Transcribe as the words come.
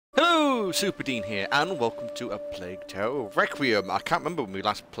Hello, Super Dean here, and welcome to A Plague Tale Requiem. I can't remember when we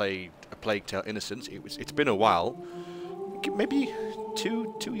last played A Plague Tale Innocence. It's been a while. Maybe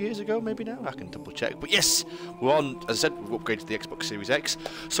two years ago, maybe now. I can double check. But yes, we're on, as I said, we've upgraded to the Xbox Series X,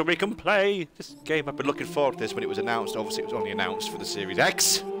 so we can play this game. I've been looking forward to this when it was announced. Obviously, it was only announced for the Series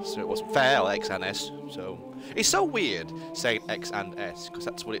X, so it wasn't fair, X and S. So it's so weird saying X and S, because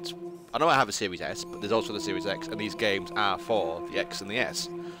that's what it's. I know I have a Series S, but there's also the Series X, and these games are for the X and the S.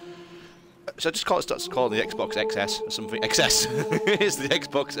 So I just starts calling the Xbox XS or something. XS. It's the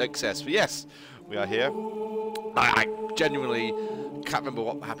Xbox XS. But yes, we are here. I genuinely can't remember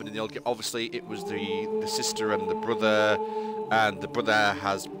what happened in the old game. Obviously, it was the sister and the brother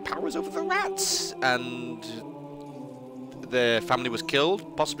has powers over the rats, and their family was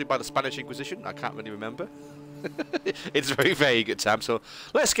killed, possibly by the Spanish Inquisition. I can't really remember. It's very vague at times. So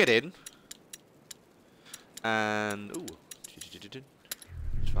let's get in. And ooh.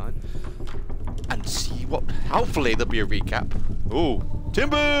 Fine. And see what. Hopefully there'll be a recap. Ooh,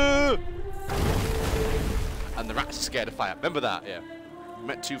 timber! And the rats are scared of fire. Remember that? Yeah. We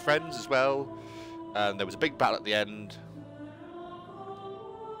met two friends as well, and there was a big battle at the end.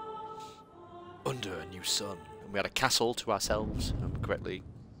 Under a new sun, and we had a castle to ourselves, if I remember correctly.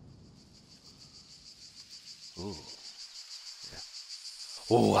 Ooh. Yeah.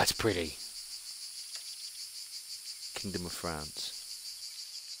 Oh, that's pretty. Kingdom of France.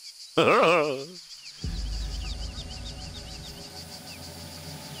 I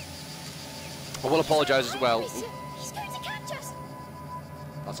will apologise as well. He's going to catch us.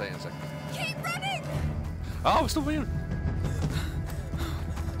 I'll say it in a second. Keep running. Oh, we're still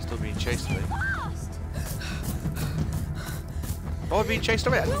being chased away. Fast. Oh, we're being chased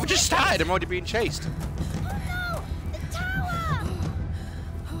away. We just started. I'm already being chased. Oh no! The tower.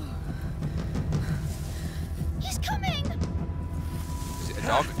 He's coming. Is it a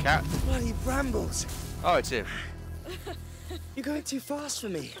dog, a cat? Bloody brambles! Oh, it's him. You're going too fast for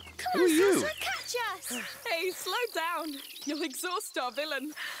me. Come Who on, are you? Salsa, catch us. Hey, slow down. You'll exhaust our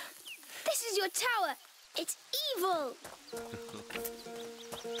villain. This is your tower. It's evil.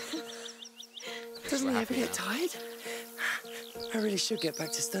 Doesn't he ever get tired? I really should get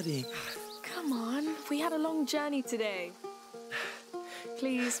back to studying. Come on, we had a long journey today.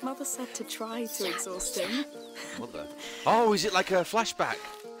 Please, Mother said to try to exhaust him. Mother. Oh, is it like a flashback?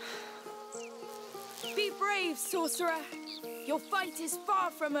 Be brave, sorcerer. Your fight is far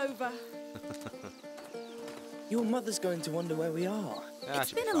from over. Your mother's going to wonder where we are. Yeah,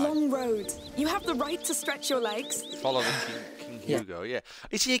 It's been a long road. You have the right to stretch your legs. Follow the King Hugo, yeah.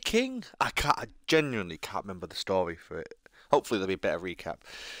 Is he a king? I genuinely can't remember the story for it. Hopefully there'll be a better recap.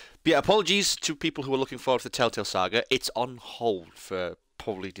 But yeah, apologies to people who are looking forward to the Telltale Saga. It's on hold for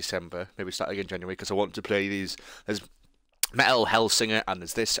probably December, maybe start again January, because I want to play these. There's Metal Hellsinger, and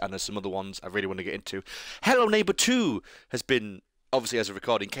there's this, and there's some other ones I really want to get into. Hello Neighbor 2 has been, obviously as a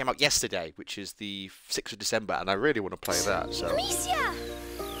recording, came out yesterday, which is the 6th of December, and I really want to play that, so. Amicia!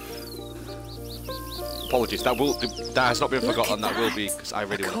 Apologies, that has not been forgotten, that will be, because I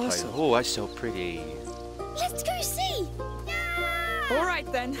really want to play castle. it. Oh, that's so pretty. Let's go see. All right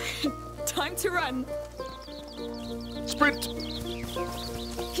then. Time to run. Sprint!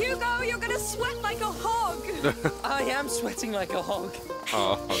 Hugo, you're gonna sweat like a hog. I am sweating like a hog.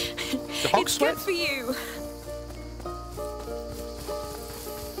 Oh, the hog It's sweat? good for you.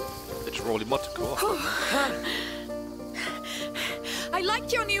 It's rolling mud to go off. I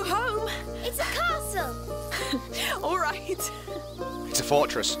like your new home. It's a castle. All right. It's a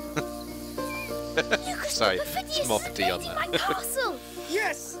fortress. Sorry, Perfidious it's more for D on invading that. my castle.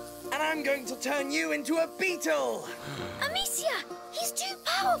 Yes! And I'm going to turn you into a beetle! Amicia, he's too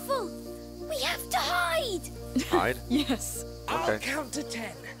powerful. We have to hide. Hide? Yes. I'll Okay. count to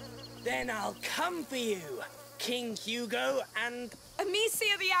 10. Then I'll come for you, King Hugo, and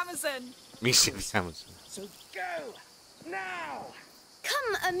Amicia the Amazon. Me see the Amazon. so go! Now!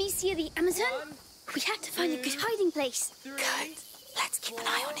 Come, Amicia the Amazon. 1, We have to find a good hiding place. 3, Let's keep an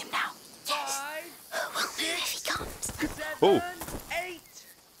eye on him now. Yes. 5, We'll move if he comes. 7, Oh. 8,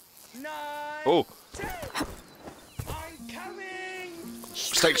 9, Oh, 10. I'm coming!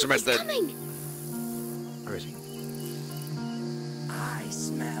 He's Steak coming, cement then. he's coming. where is he? I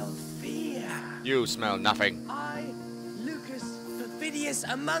smell fear. You smell nothing. I, Lucas, perfidious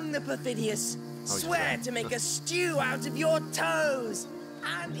among the perfidious, Oh, he's swear right. to make a stew out of your toes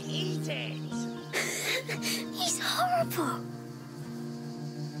and eat it. He's horrible.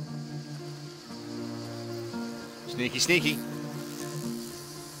 Sneaky, sneaky.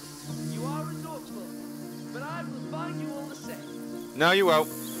 You are resourceful, but I will find you all the same. No, you won't.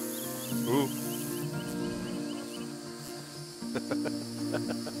 Ooh.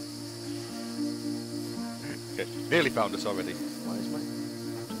 Nearly found us already. Why is my...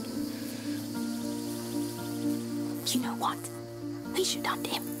 You know what? We should hunt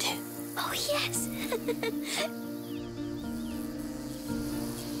him too. Oh, yes.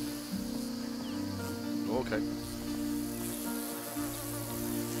 Okay.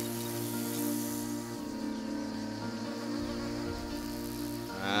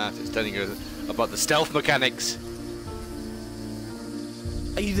 Ah, it's telling you about the stealth mechanics.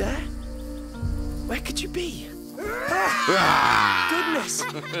 Are you there? Where could you be? Ah! Goodness!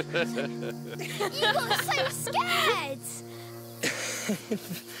 You got so scared.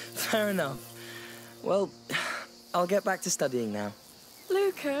 Fair enough. Well, I'll get back to studying now.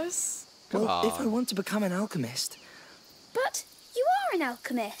 Lucas. Well, if I want to become an alchemist, But you are an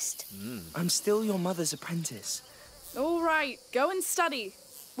alchemist. I'm still your mother's apprentice. All right, go and study.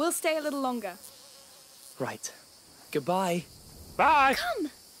 We'll stay a little longer. Right. Goodbye. Bye! Come,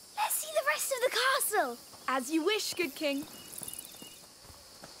 let's see the rest of the castle. As you wish, good king.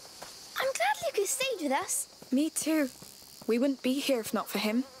 I'm glad Lucas stayed with us. Me too. We wouldn't be here if not for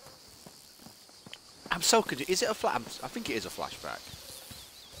him. I'm so confused. Is it a flash? I think it is a flashback.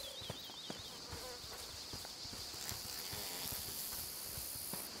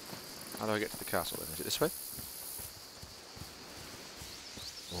 How do I get to the castle then? Is it this way?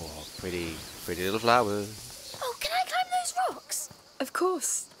 Oh, pretty little flowers. Oh, can I climb those rocks? Of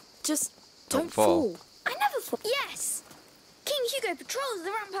course. Just Don't don't fall. fall. I never thought. Yes. King Hugo patrols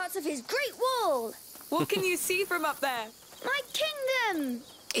the ramparts of his great wall. What can you see from up there? My kingdom.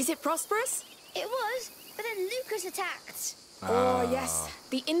 Is it prosperous? It was, but then Lucas attacked. Oh, yes.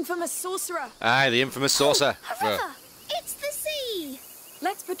 The infamous sorcerer. Aye, the infamous saucer. A river. It's the sea.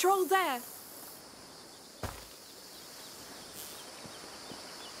 Let's patrol there.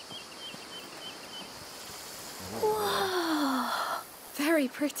 Whoa. Very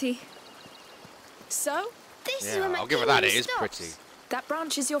pretty. So, This is Yeah, where my I'll give her that. It kingdom is stops. pretty. that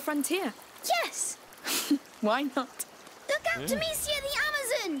branch is your frontier. Yes. Why not? Look out, Demetia the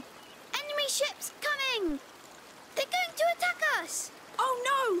Amazon. Enemy ships coming. They're going to attack us. Oh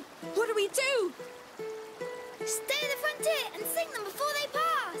no! What do we do? Stay at the frontier and sink them before they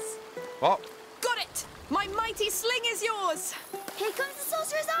pass. What? Got it! My mighty sling is yours! Here comes the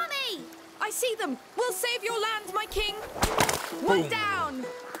sorcerer's army. I see them! We'll save your land, my king! One down!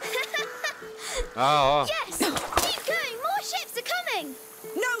 Oh. Yes. Keep going. More ships are coming.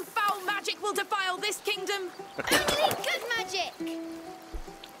 No foul magic will defile this kingdom! Only good magic.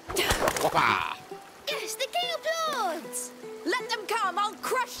 Whoppa! Yes, the king applauds. Let them come! I'll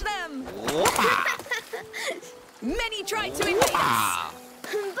crush them! Whoppa! Many tried to invade us!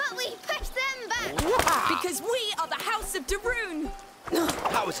 But we pushed them back. Whoppa! Because we are the House of Daroon!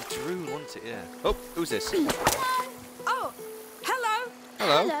 That was a Drew, wasn't it? Yeah. Oh, who's this? Oh, hello!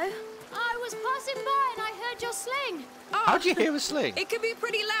 Hello. Hello. I was passing by and I heard your sling. Oh, How'd you hear a sling? It can be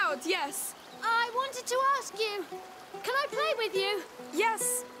pretty loud, yes. I wanted to ask you, can I play with you?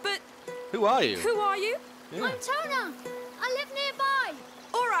 Yes, but Who are you? who are you? Yeah. I'm Tona. I live nearby.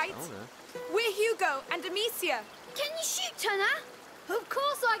 All right. Oh, yeah. We're Hugo and Amicia. Can you shoot, Tona? Of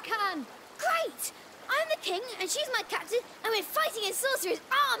course I can. Great. I'm the king and she's my captain and we're fighting a sorcerer's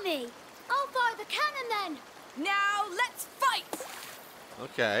army. I'll fire the cannon then. Now let's fight!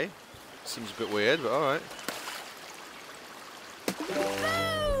 Okay. Seems a bit weird, but all right.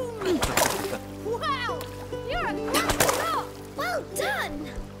 Boom! Wow, you're a great shot. Well done.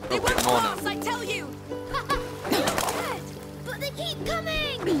 They Oh, won't get more pass, now. I tell you! Good. But they keep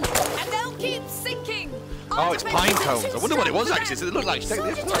coming. And they'll keep sinking! Oh, it's pine cones. I wonder what it was Strong for actually. them. It looked like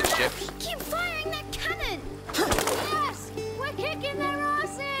ships. Keep firing that cannon. Yes, we're kicking their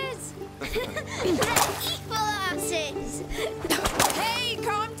asses. They're equal asses. Hey,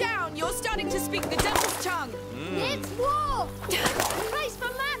 calm down! You're starting to speak the devil's tongue! It's war. A place for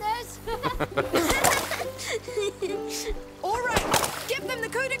manners. All right, give them the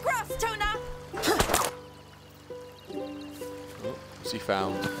coup de grace, Tona! What's he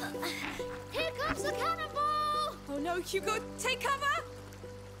found? Here comes the cannonball. Oh no, Hugo, take cover!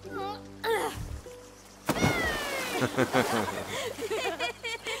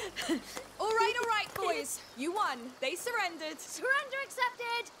 All right, boys. You won. They surrendered. Surrender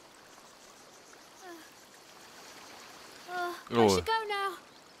accepted. I Oh. should go now.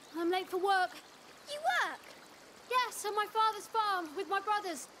 I'm late for work. You work. Yes, on my father's farm with my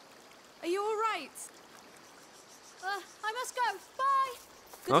brothers. Are you all right? I must go. Bye.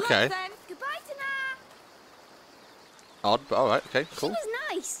 Good Okay. luck then. Goodbye, Tana. Odd, but all right. Okay, She cool. was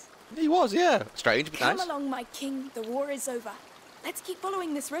nice. He was, yeah. Strange, but Come nice. along, my king. The war is over. Let's keep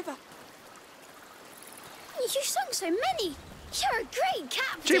following this river. You sung so many. You're a great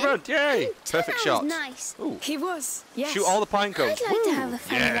captain. Achievement, yay! Ooh, Perfect that shot. was nice. Ooh. He was, yes. Shoot all the pine cones. I'd like to Woo. have a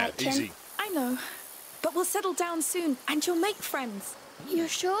friend Yeah, like him. easy. I know. But we'll settle down soon, and you'll make friends. You're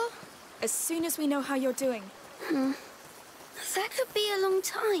sure? As soon as we know how you're doing. That could be a long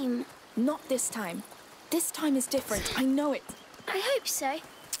time. Not this time. This time is different, I know it. I hope so.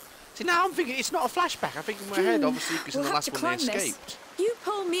 See, now I'm thinking it's not a flashback. I'm thinking in my head, obviously, because in We'll the have last to one they climb this. escaped. You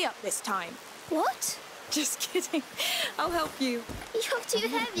pull me up this time. What? Just kidding. I'll help you. You're too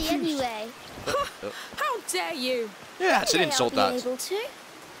heavy anyway. How dare you? Yeah, that's an Someday insult, I'll be that. able to.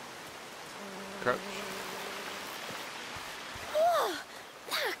 Crouch. Whoa,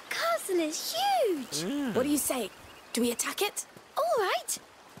 that castle is huge. What do you say? Do we attack it? All right,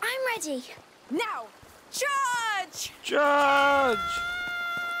 I'm ready. Now! Charge! Charge!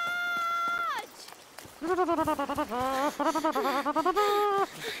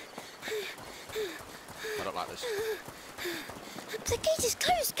 I don't like this. The gate is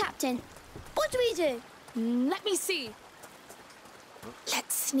closed, Captain. What do we do? Let me see.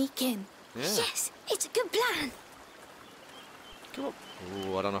 Let's sneak in. Yeah. Yes, it's a good plan. Come on.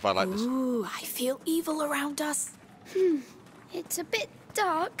 Ooh, I don't know if I like this. Ooh, I feel evil around us. It's a bit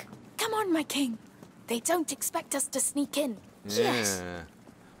dark. Come on, my king. They don't expect us to sneak in. Yes. Yeah.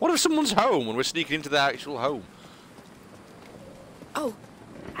 What if someone's home and we're sneaking into their actual home? Oh,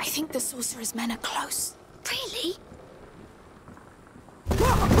 I think the sorcerer's men are close. Really?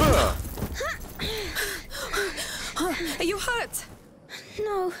 Are you hurt?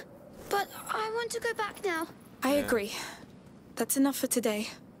 No, but I want to go back now. I agree. That's enough for today.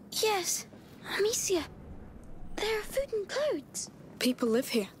 Yes, Amicia. There are food and clothes. People live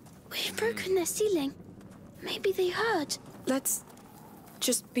here. We've broken their ceiling. Maybe they heard. Let's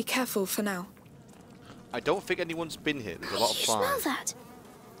just be careful for now. I don't think anyone's been here. There's a lot of You smell flies. that?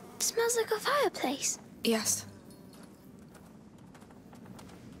 It smells like a fireplace. Yes.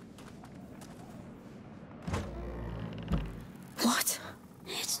 What?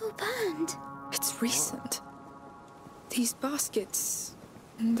 It's all burned. It's recent. These baskets,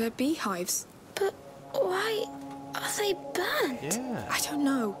 they're beehives. But why are they burned? Yeah. I don't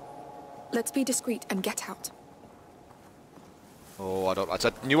know. Let's be discreet and get out. Oh,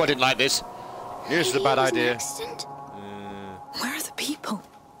 I knew I didn't like this. Knew this was a bad Maybe it was an idea. accident. Where are the people?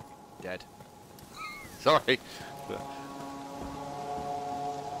 Dead. Sorry.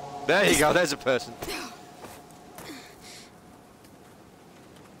 There you go. There's a person.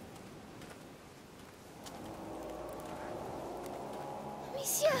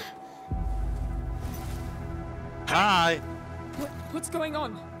 Amicia, Hi. What's going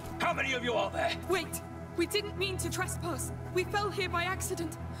on? How many of you are there? Wait! We didn't mean to trespass. We fell here by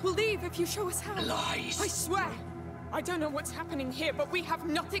accident. We'll leave if you show us how. Lies. I swear. I don't know what's happening here, but we have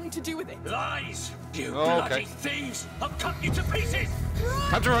nothing to do with it. Lies! You Oh, bloody okay. thieves! I'll cut you to pieces!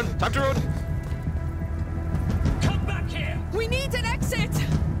 Time to run. Time to run. Come back here! We need an exit!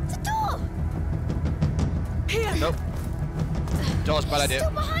 the door! Here! Nope. Door's bad idea.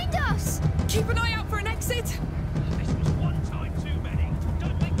 Still behind us! Keep an eye out for an exit! This was one time too many.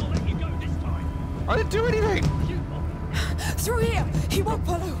 Don't think we'll let you go this time. I didn't do anything. Through here! He won't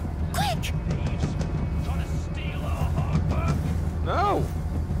follow! Quick! Thieves! Trying to steal our hard work! No.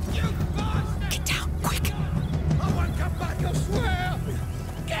 You bastard! Get down, quick! I won't come back, I swear!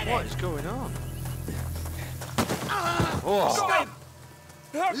 Get What it! is going on? Oh. Stop!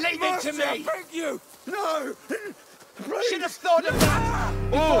 Leave it to me! I beg you! No! Please! Should have thought of that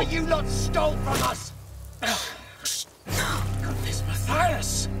Oh. before you lot stole from us! Goodness,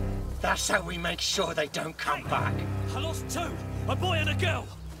 Matthias! That's how we make sure they don't come back. I lost two, a boy and a girl.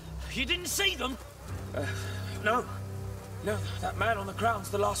 You didn't see them? No. No, that man on the ground's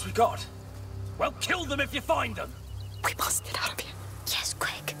the last we got. Well, kill them if you find them. We must get out of here. Yes,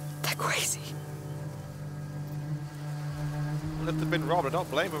 quick. They're crazy. Well, if they've been robbed, I don't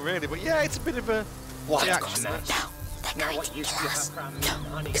blame them really. But yeah, it's a bit of a What? reaction. Now, Now, they're now going what to use do kill you have us. for our meat No, and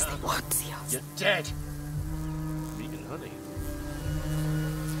honey, because huh? they won't see us. You're dead. Meat and honey.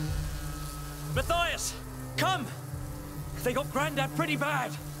 Matthias, come! They got Grandad pretty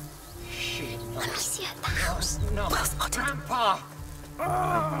bad. Shit. Amicia, the house. No, Grandpa!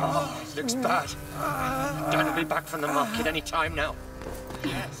 Oh, it looks bad. Dad will be back from the market any time now.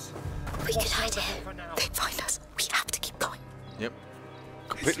 Yes. We could hide here. For now. They'd find us. We have to keep going. Yep.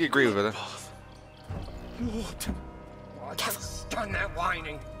 Completely agree with her. Stand there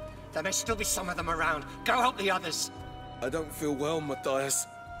whining. There may still be some of them around. Go help the others. I don't feel well, Matthias.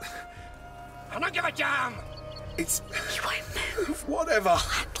 I don't give a damn! It's... You won't move. whatever.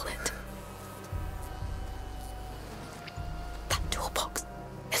 Handle it. That toolbox.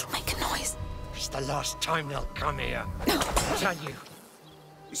 It'll make a noise. We the last time they'll come here. I tell you.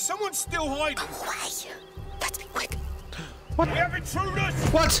 Is someone still hiding? Away! Let's be quick. We have intruders!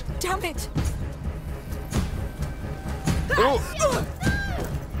 What? Damn it! Oh,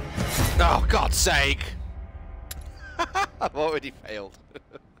 oh God's sake! I've already failed.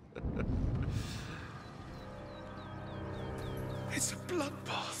 It's a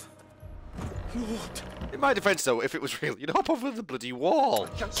bloodbath. Lord. In my defence, though, if it was real, you'd hop over the bloody wall.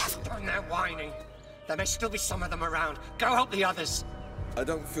 Just stand there whining. There may still be some of them around. Go help the others. I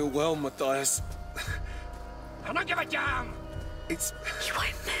don't feel well, Matthias. I don't give a damn! It's... You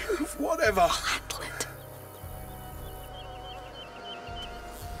won't move. whatever. I'll handle it.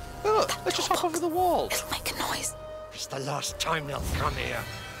 Oh, let's just hop over the wall. It'll make a noise. It's the last time they'll come here.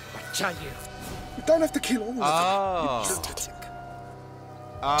 I tell you. We don't have to kill all of them. Oh. You lunatic.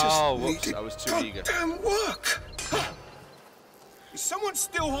 Oh, Just whoops, needed I was too eager. goddamn work. Is someone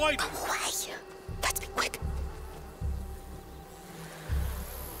still hiding? Away! Let's be quick.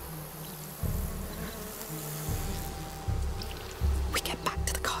 We get back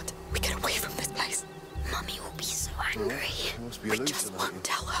to the cart. We get away from this place. Mummy will be so angry. Must be We just won't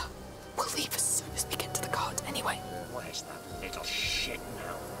tell her. We'll leave as soon as we get to the cart anyway. Where's that little shit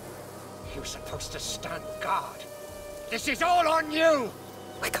now? He was supposed to stand guard. This is all on you!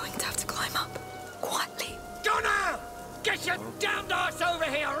 We're going to have to climb up. Quietly. Donna! Get your damned ass over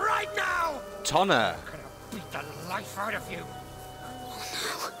here right now! Tonner. I'm gonna beat the life out of you. Oh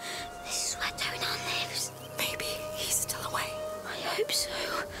no, this is where Tonar lives. Maybe he's still away. I hope so.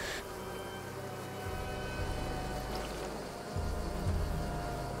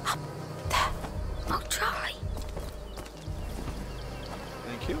 Up there. I'll try.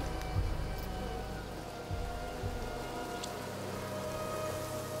 Thank you.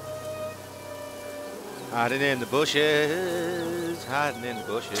 Hiding in the bushes, hiding in the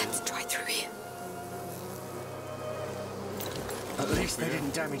bushes. Let's try through here. At least they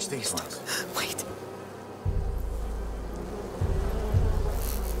didn't damage these ones. Wait.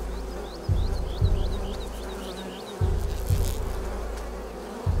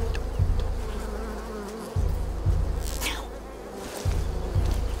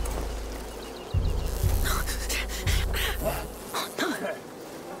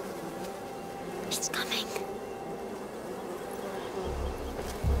 It's coming.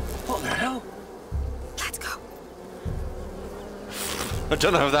 What the hell? Let's go. I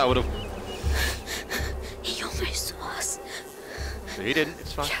don't know if that would have. He almost saw us. He didn't.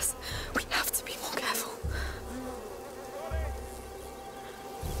 It's fine. Yes, we have to be more careful.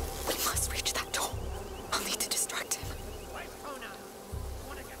 We must reach that door. I'll need to distract him.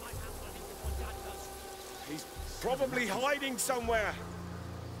 He's probably hiding somewhere.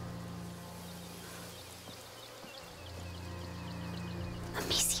 Let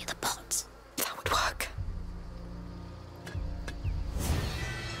me see the pots. That would work.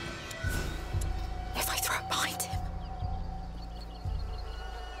 If I throw it behind him.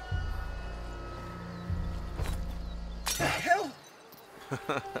 The hell?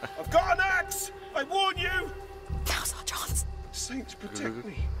 I've got an axe! I warn you! Now's our chance. Saints protect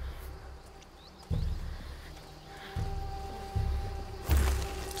me.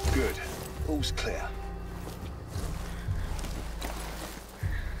 Good. All's clear.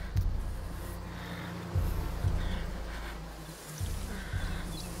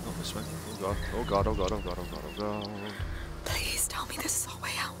 Oh, this way. Oh god. Oh god. Oh god. Oh god. Oh god. Oh god. Please tell me this is our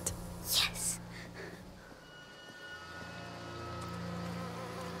way out. Yes.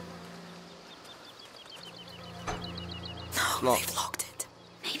 No, Locked. they've locked it.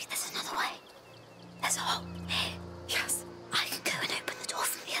 Maybe there's another way. There's a hole here. Yes. I can go and open the door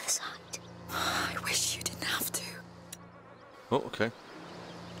from the other side. I wish you didn't have to. Oh, okay.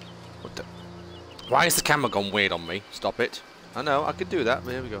 What the? Why has the camera gone weird on me? Stop it. I know, I could do that,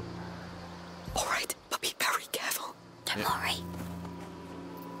 but here we go. All right, but be very careful. Don't worry.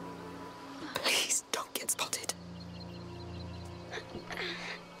 Please don't get spotted.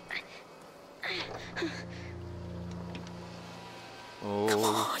 Come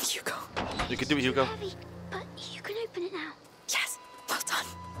Oh. on, Hugo. You can do it, Hugo. Heavy, but you can open it now. Yes, well done.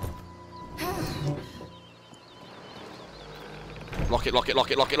 Lock it, lock it,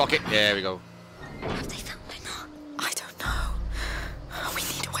 lock it, lock it, lock it. There we go. Have they found Tonar? I don't know. We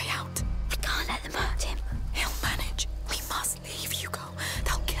need a way out. We can't let them hurt him. He'll manage. We must leave, Hugo.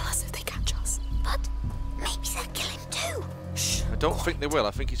 They'll kill us if they catch us. But maybe they'll kill him too. Shh. I don't think they will.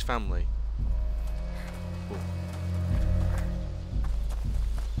 I think he's family.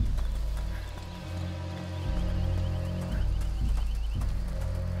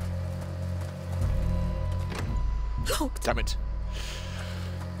 Locked. Damn it.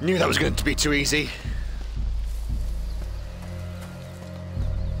 Knew that was going to be too easy.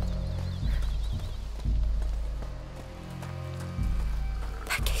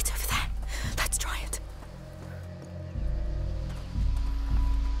 That gate over there. Let's try it.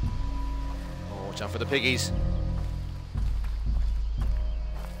 Oh, watch out for the piggies.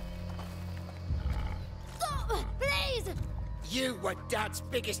 Stop, please! You were Dad's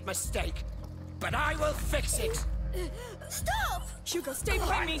biggest mistake, but I will fix it. Stop! Hugo, stay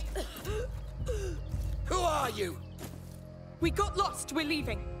by me. Who are you? We got lost. We're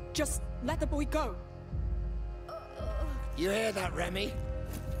leaving. Just let the boy go. You hear that, Remy?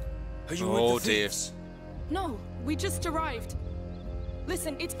 Are you Oh with the dear. thieves? No, we just arrived.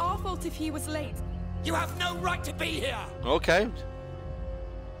 Listen, it's our fault if he was late. You have no right to be here. Okay.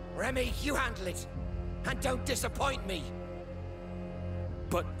 Remy, you handle it. And don't disappoint me.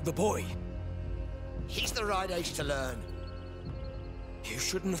 But the boy, He's the right age to learn. you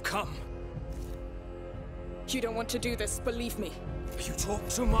shouldn't have come. You don't want to do this, believe me. You talk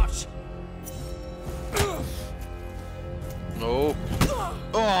too much. Oh.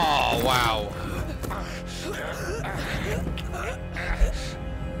 Oh, wow.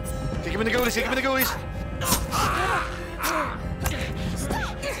 Kick him in the goalies, kick him in the goalies.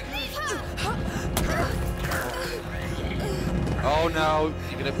 Oh no,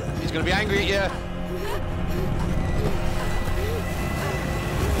 he's gonna be angry at you.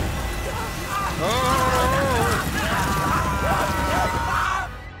 Oh!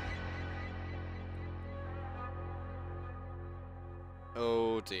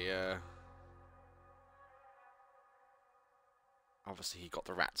 Oh dear. Obviously he got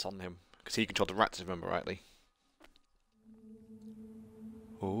the rats on him, because he controlled the rats, if I remember rightly.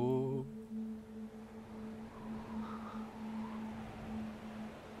 Oh.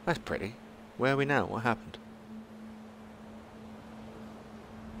 That's pretty. Where are we now? What happened?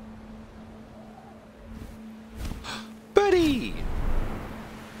 Buddy!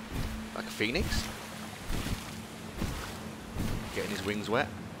 Like a phoenix? Getting his wings wet.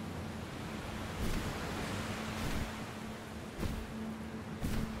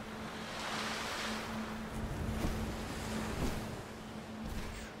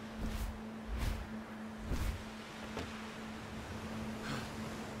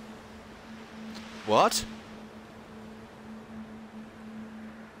 What?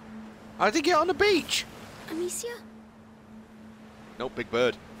 How did he get on the beach? Amicia? Nope, big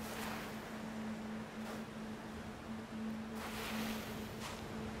bird.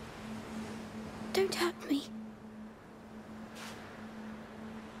 Don't hurt me.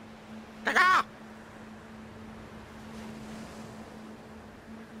 Ah!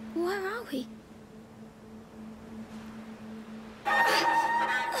 Where are we?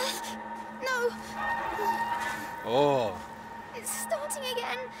 No! Oh. It's starting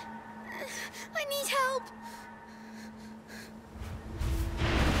again. I need help.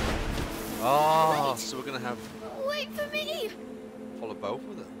 Oh, so we're gonna have Wait for me. follow both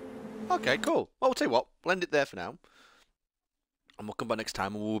of them. Okay, cool. Well, I'll tell you what, we'll end it there for now. And we'll come back next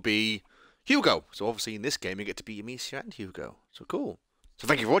time and we'll be Hugo. So obviously in this game you get to be Amicia and Hugo. So cool. So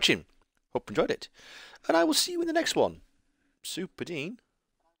thank you for watching. Hope you enjoyed it. And I will see you in the next one. Super Dean.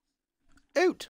 Out.